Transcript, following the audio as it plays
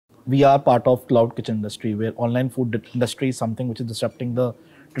we are part of cloud kitchen industry, where online food industry is something which is disrupting the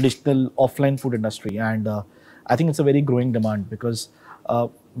traditional offline food industry. And I think it's a very growing demand, because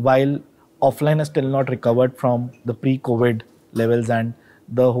while offline has still not recovered from the pre-COVID levels and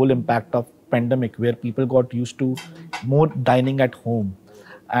the whole impact of pandemic, where people got used to more dining at home,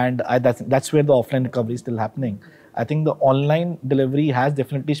 and that's where the offline recovery is still happening. I think the online delivery has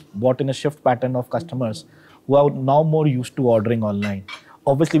definitely brought in a shift pattern of customers who are now more used to ordering online.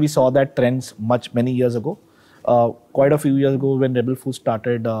 Obviously, we saw that trends many years ago. Quite a few years ago, when Rebel Foods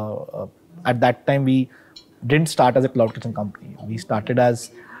started, at that time we didn't start as a cloud kitchen company. We started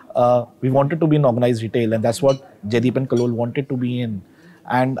as we wanted to be in organized retail, and that's what Jaideep and Kalol wanted to be in.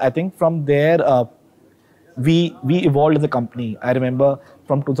 And I think from there, we evolved as a company. I remember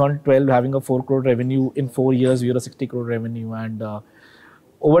from 2012 having a 4 crore revenue. In 4 years, we were a 60 crore revenue. And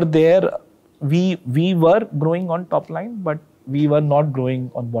over there, we were growing on top line, but we were not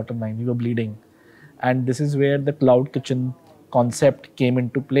growing on bottom line. We were bleeding. And this is where the cloud kitchen concept came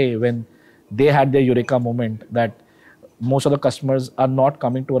into play, when they had their eureka moment that most of the customers are not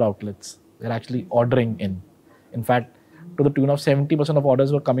coming to our outlets. They're actually ordering in. In fact, to the tune of 70% of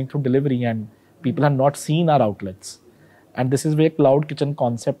orders were coming through delivery, and people had not seen our outlets. And this is where cloud kitchen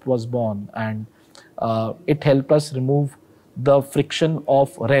concept was born. And it helped us remove the friction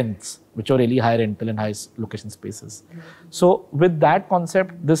of rents, which are really high rental and high location spaces. So with that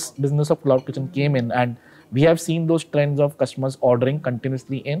concept, this business of cloud kitchen came in, and we have seen those trends of customers ordering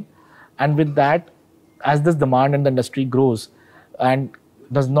continuously in. And with that, as this demand in the industry grows and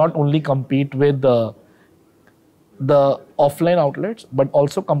does not only compete with the offline outlets, but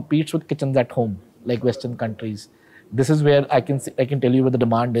also competes with kitchens at home, like Western countries. This is where I can tell you where the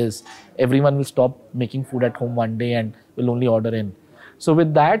demand is. Everyone will stop making food at home one day and will only order in. So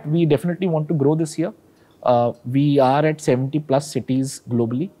with that, we definitely want to grow this year. We are at 70 plus cities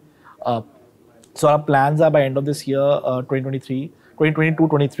globally. So our plans are by end of this year,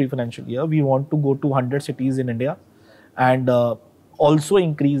 2022-23 financial year, we want to go to 100 cities in India, and also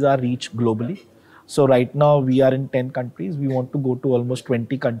increase our reach globally. So right now we are in 10 countries. We want to go to almost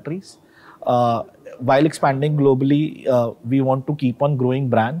 20 countries. While expanding globally, we want to keep on growing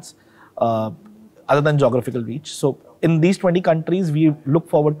brands other than geographical reach. So in these 20 countries, we look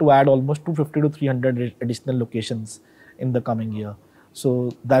forward to add almost 250 to 300 additional locations in the coming year.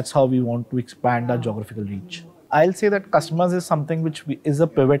 So that's how we want to expand our geographical reach. I'll say that customers is something which is a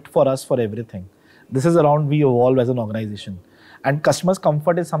pivot for us for everything. This is around we evolve as an organization. And customers'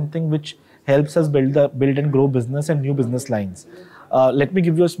 comfort is something which helps us build and grow business and new business lines. Let me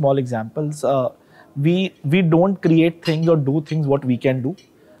give you a small examples. We don't create things or do things what we can do.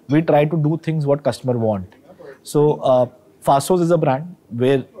 We try to do things what customer want. So Fasos is a brand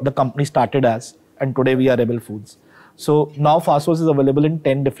where the company started as, and today we are Rebel Foods. So now Fasos is available in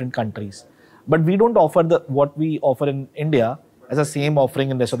 10 different countries. But we don't offer what we offer in India as the same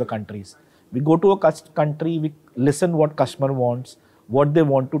offering in the rest of the countries. We go to a country, we listen what customer wants, what they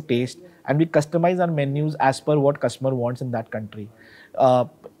want to taste, and we customize our menus as per what customer wants in that country.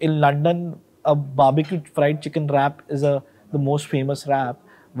 In London, a barbecue fried chicken wrap is the most famous wrap,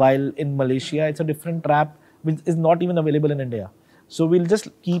 while in Malaysia, it's a different wrap which is not even available in India. So we'll just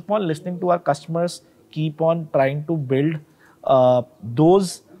keep on listening to our customers, keep on trying to build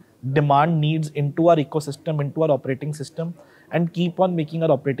those demand needs into our ecosystem, into our operating system, and keep on making our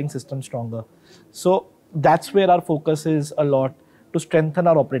operating system stronger. So that's where our focus is a lot, to strengthen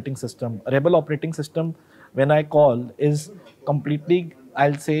our operating system. Rebel operating system, when I call, is completely,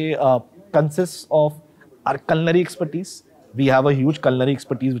 I'll say, consists of our culinary expertise. We have a huge culinary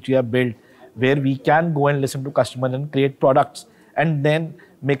expertise which we have built, where we can go and listen to customers and create products, and then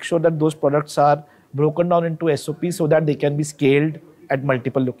make sure that those products are broken down into SOPs so that they can be scaled at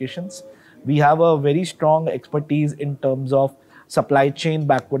multiple locations. We have a very strong expertise in terms of supply chain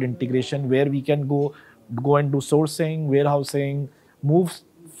backward integration, where we can go and do sourcing, warehousing, move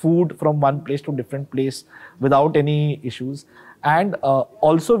food from one place to different place without any issues. And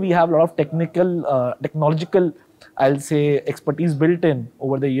also we have a lot of technological, I'll say, expertise built in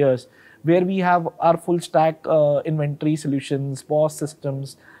over the years, where we have our full stack inventory solutions, POS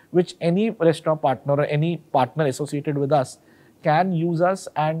systems, which any restaurant partner or any partner associated with us can use us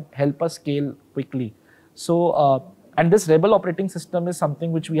and help us scale quickly. So, and this Rebel operating system is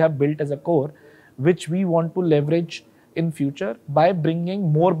something which we have built as a core, which we want to leverage in future by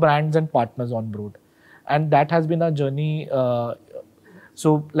bringing more brands and partners on board. And that has been our journey.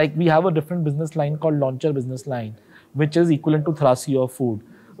 So like we have a different business line called Launcher business line, which is equivalent to Thrasio of food.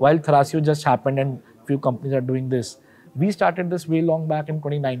 While Thrasio just happened and few companies are doing this, we started this way long back in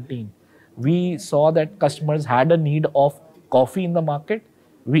 2019. We saw that customers had a need of coffee in the market,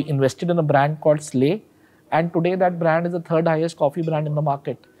 We invested in a brand called Slay, and today that brand is the third highest coffee brand in the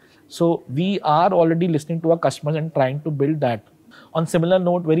market. So we are already listening to our customers and trying to build that. On similar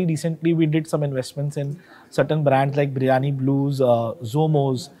note, very recently we did some investments in certain brands like Biryani Blues,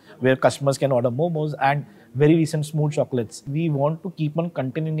 Zomos, where customers can order momos, and very recent smooth chocolates. We want to keep on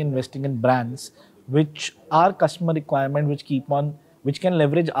continuing investing in brands which are customer requirement, which can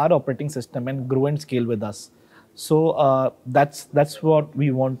leverage our operating system and grow and scale with us. So that's what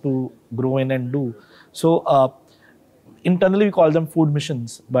we want to grow in and do. So internally we call them food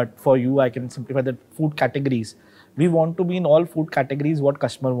missions, but for you I can simplify that food categories. We want to be in all food categories what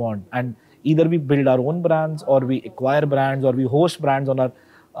customer want, and either we build our own brands, or we acquire brands, or we host brands on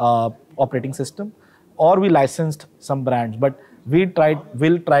our operating system, or we licensed some brands. But will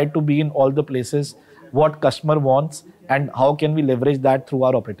try to be in all the places what customer wants, and how can we leverage that through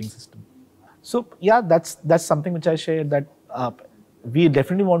our operating system. So yeah, that's something which I shared, that we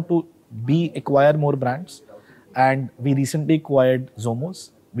definitely want to acquire more brands, and we recently acquired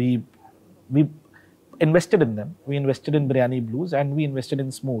Zomos. We invested in them. We invested in Biryani Blues, and we invested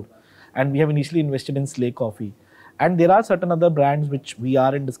in Smooth, and we have initially invested in Slay Coffee. And there are certain other brands which we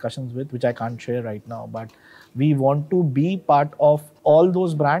are in discussions with, which I can't share right now, but we want to be part of all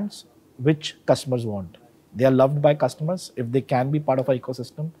those brands which customers want. They are loved by customers. If they can be part of our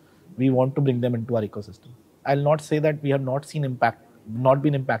ecosystem, we want to bring them into our ecosystem. I'll not say that we have not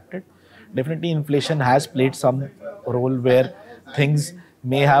been impacted. Definitely inflation has played some role where things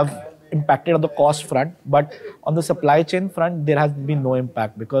may have impacted on the cost front, but on the supply chain front, there has been no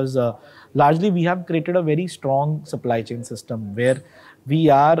impact, because largely we have created a very strong supply chain system where we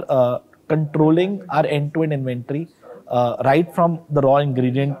are controlling our end-to-end inventory, right from the raw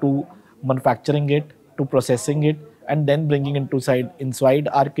ingredient to manufacturing it, to processing it, and then bringing it inside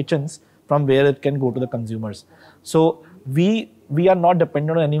our kitchens, from where it can go to the consumers. So we are not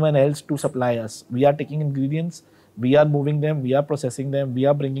dependent on anyone else to supply us. We are taking ingredients, we are moving them, we are processing them, we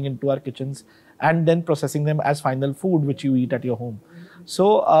are bringing into our kitchens, and then processing them as final food which you eat at your home.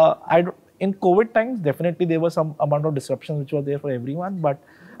 So in COVID times, definitely there was some amount of disruptions which were there for everyone, but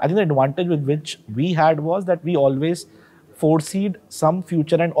I think the advantage with which we had was that we always foreseed some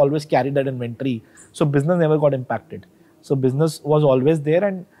future and always carried that inventory. So business never got impacted. So business was always there,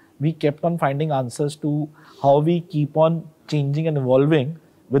 and we kept on finding answers to how we keep on changing and evolving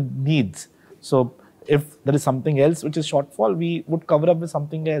with needs. So if there is something else which is shortfall, we would cover up with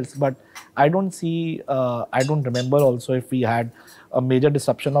something else. But I don't remember also if we had a major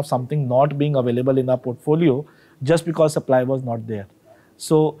disruption of something not being available in our portfolio just because supply was not there.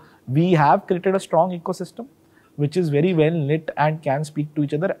 So we have created a strong ecosystem which is very well knit and can speak to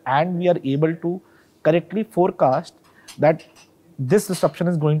each other, and we are able to correctly forecast that this disruption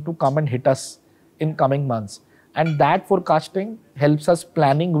is going to come and hit us in coming months. And that forecasting helps us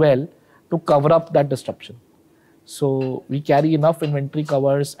planning well to cover up that disruption. So we carry enough inventory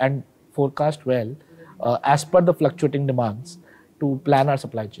covers and forecast well as per the fluctuating demands to plan our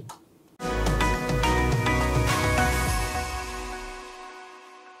supply chain.